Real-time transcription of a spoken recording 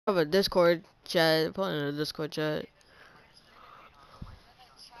have a Discord chat. Put in a Discord chat.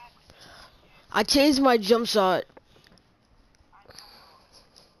 I changed my jump shot.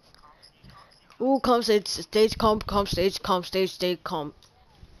 Ooh, comp stage comp, stage comp, stage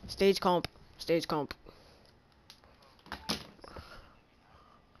comp.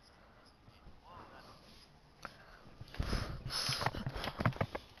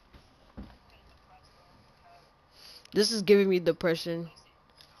 This is giving me depression.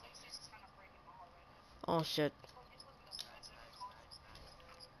 Oh shit.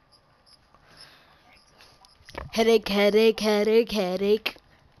 Headache, headache, headache, headache.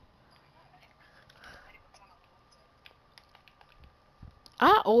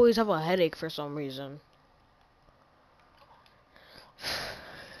 I always have a headache for some reason.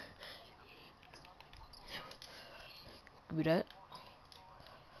 Give me that.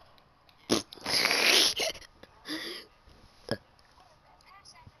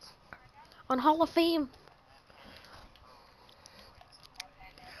 On Hall of Fame.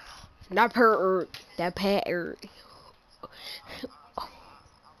 That per that pat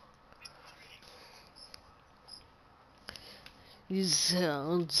You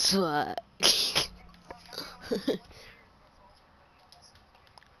sound swag.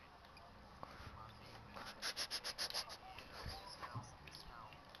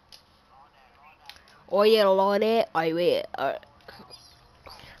 Oh yeah, Lord, I wait.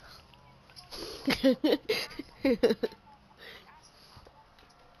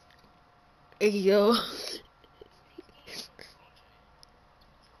 Yo,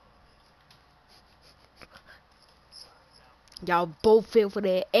 y'all both feel for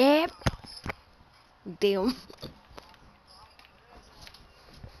that app. Damn.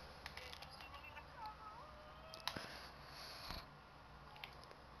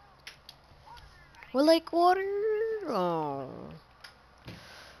 We like water. Oh.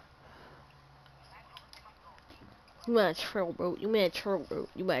 You mad troll, bro. You mad troll, bro.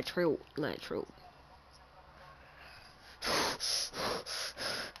 You mad troll. You mad troll.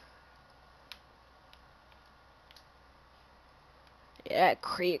 Yeah,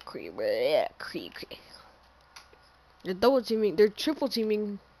 creep, bro. Yeah, creep. They're double teaming. They're triple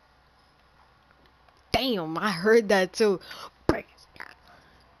teaming. Damn, I heard that too.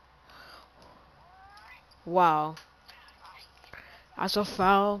 Wow. That's a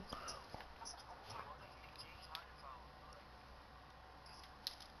foul.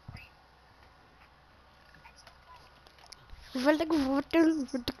 Felt like water,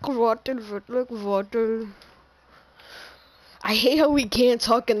 felt like water. I hate how we can't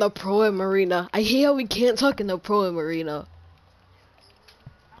talk in the pro and marina. I hate how we can't talk in the pro and marina.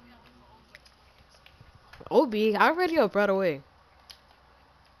 Obi, I read you up right away.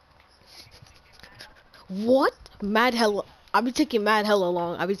 What? Mad hella. I be taking mad hella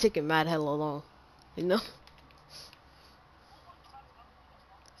long. I be taking mad hella long. You know?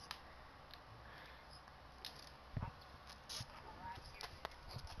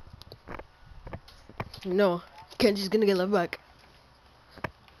 No. Kenji's gonna get left back.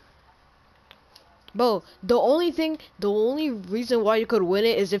 Bro, the only reason why you could win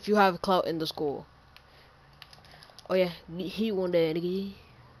it is if you have clout in the school. Oh yeah, he won that nigga.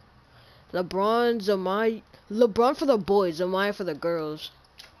 LeBron, Zamai, LeBron for the boys, Zamai for the girls.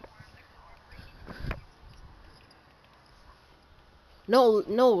 No,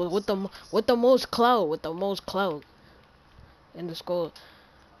 no, with the most clout, in the school.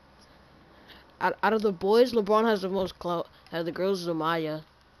 Out of the boys, LeBron has the most clout. Out of the girls, Zamaya.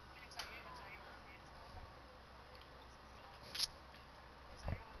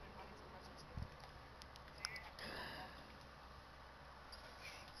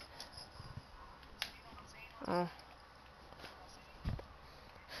 Uh,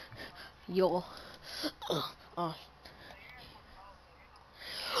 yo. Uh.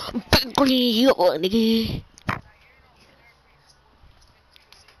 Yo, nigga.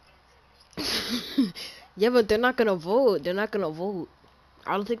 Yeah, but they're not gonna vote. They're not gonna vote.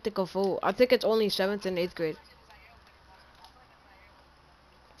 I don't think they can vote. I think it's only 7th and 8th grade.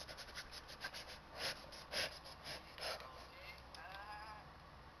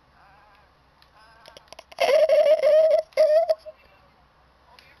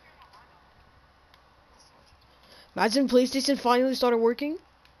 Imagine PlayStation finally started working.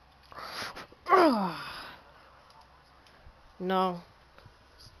 No,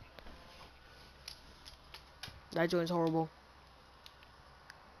 that joint's horrible.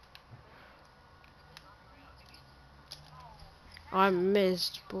 I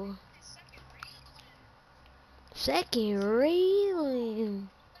missed, boy. Second railing.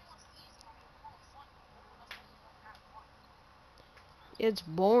 It's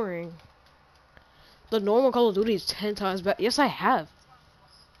boring. The normal Call of Duty is 10 times better. Yes, I have.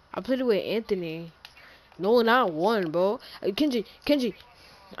 I played it with Anthony. No, not one, bro. Kenji.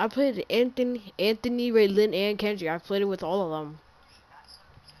 I played Anthony, Raylin, and Kenji. I played it with all of them.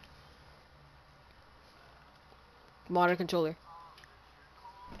 Modern controller.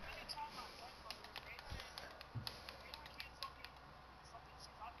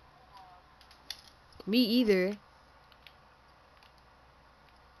 Me either.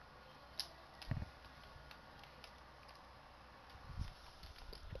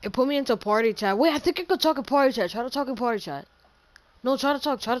 It put me into party chat. Wait, I think I could talk in party chat. Try to talk in party chat. No, try to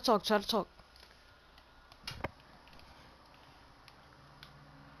talk.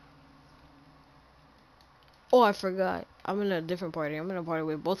 Oh, I forgot. I'm in a different party. I'm in a party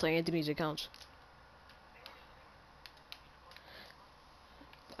with both of Anthony's accounts.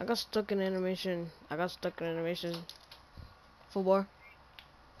 I got stuck in animation. Football.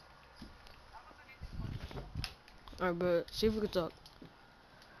 Alright, but see if we can talk.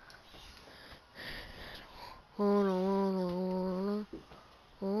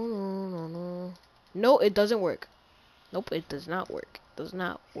 No, it doesn't work. Nope, it does not work.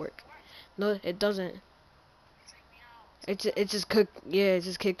 No, it doesn't. It just cooked. Yeah, it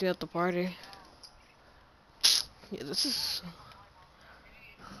just kicked me out the party. Yeah, this is.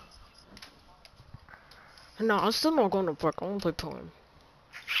 No, I'm still not going to park. I want to play poem.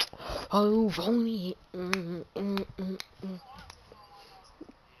 Oh, only.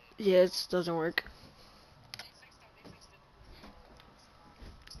 Yeah, it doesn't work.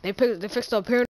 They fixed the appearance.